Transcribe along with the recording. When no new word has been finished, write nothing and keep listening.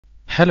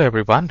Hello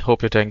everyone,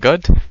 hope you're doing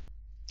good.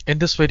 In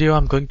this video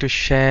I'm going to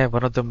share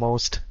one of the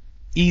most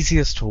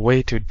easiest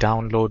way to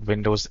download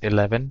Windows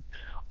 11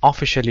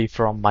 officially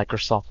from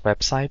Microsoft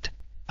website.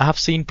 I have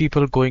seen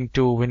people going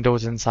to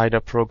Windows Insider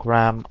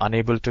program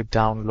unable to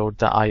download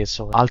the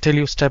ISO. I'll tell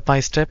you step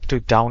by step to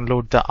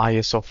download the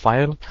ISO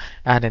file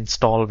and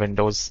install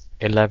Windows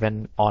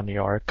 11 on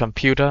your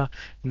computer,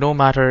 no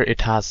matter it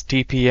has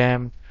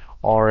TPM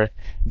or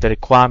the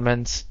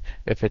requirements,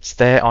 if it's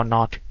there or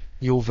not.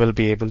 You will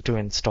be able to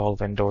install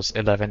Windows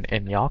 11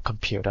 in your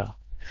computer.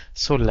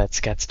 So let's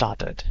get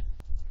started.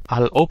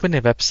 I'll open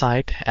a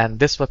website and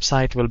this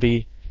website will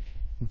be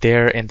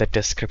there in the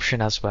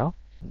description as well.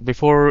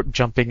 Before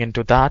jumping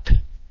into that,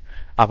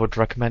 I would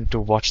recommend to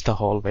watch the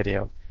whole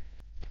video.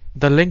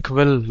 The link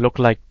will look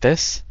like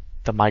this,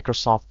 the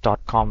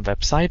Microsoft.com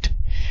website,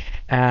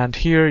 and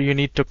here you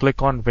need to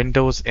click on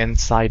Windows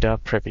Insider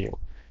Preview.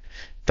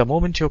 The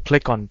moment you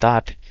click on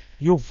that,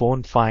 you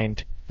won't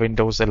find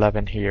Windows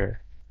 11 here.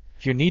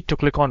 You need to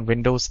click on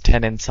Windows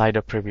 10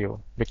 Insider Preview.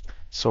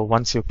 So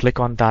once you click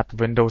on that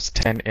Windows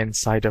 10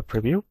 Insider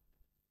Preview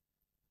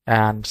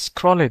and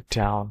scroll it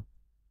down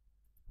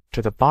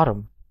to the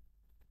bottom,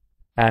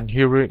 and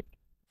here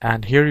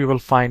you will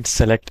find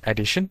Select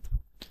Edition.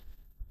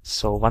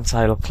 So once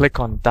I'll click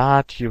on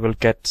that, you will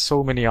get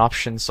so many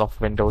options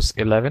of Windows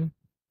 11.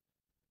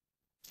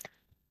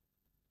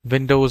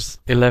 Windows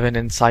 11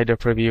 Insider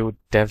Preview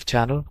Dev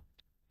Channel,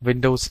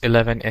 Windows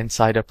 11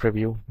 Insider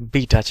Preview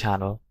Beta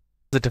Channel.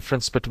 The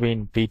difference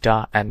between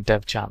beta and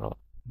dev channel.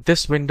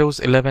 This Windows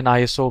 11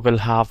 ISO will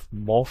have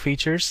more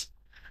features.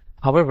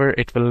 However,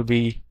 it will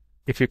be,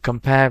 if you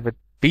compare with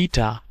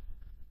beta,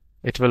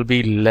 it will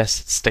be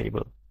less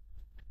stable.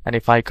 And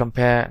if I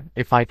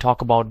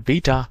talk about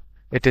beta,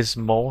 it is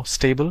more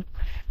stable,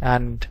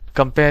 and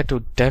compared to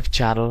dev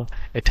channel,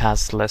 it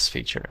has less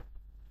feature.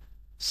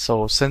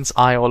 So since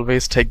I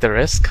always take the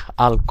risk,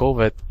 I'll go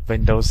with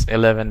Windows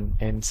 11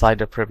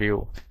 Insider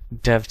Preview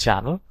Dev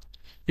Channel.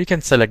 You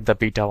can select the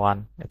beta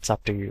one, it's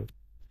up to you.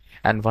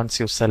 And once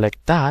you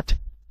select that,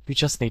 you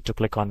just need to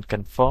click on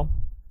confirm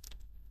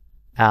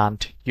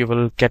and you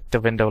will get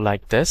the window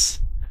like this.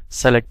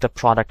 Select the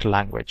product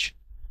language.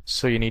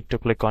 So you need to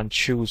click on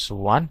choose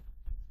one,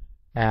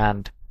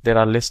 and there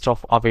are a list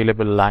of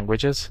available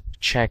languages: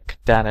 Czech,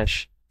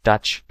 Danish,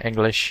 Dutch,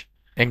 English,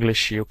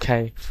 English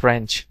UK,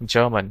 French,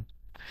 German.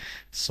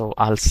 So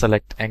I'll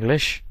select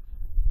English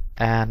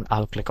and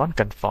I'll click on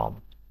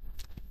confirm.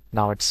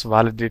 Now it's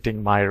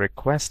validating my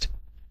request.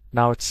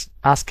 Now it's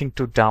asking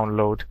to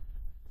download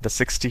the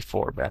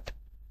 64-bit.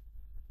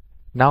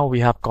 Now we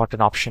have got an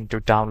option to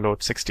download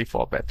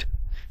 64-bit.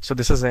 So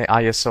this is an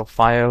ISO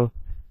file.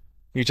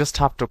 You just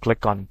have to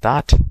click on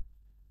that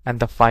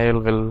and the file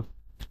will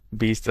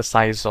be the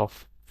size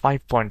of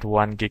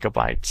 5.1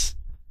 gigabytes.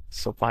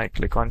 So if I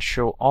click on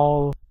show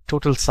all,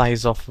 total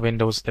size of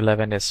Windows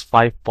 11 is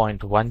 5.1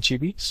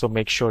 GB. So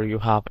make sure you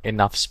have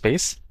enough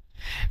space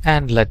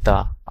and let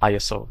the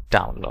ISO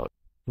download.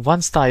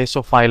 Once the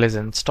ISO file is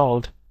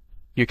installed,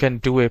 you can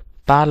do a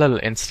parallel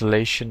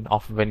installation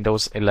of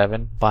Windows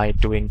 11 by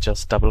doing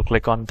just double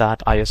click on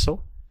that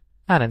ISO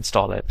and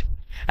install it.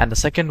 And the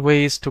second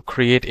way is to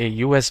create a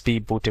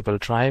USB bootable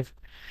drive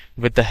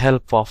with the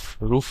help of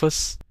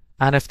Rufus.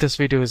 And if this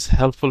video is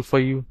helpful for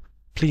you,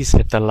 please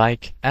hit the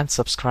like and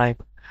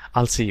subscribe.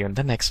 I'll see you in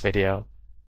the next video.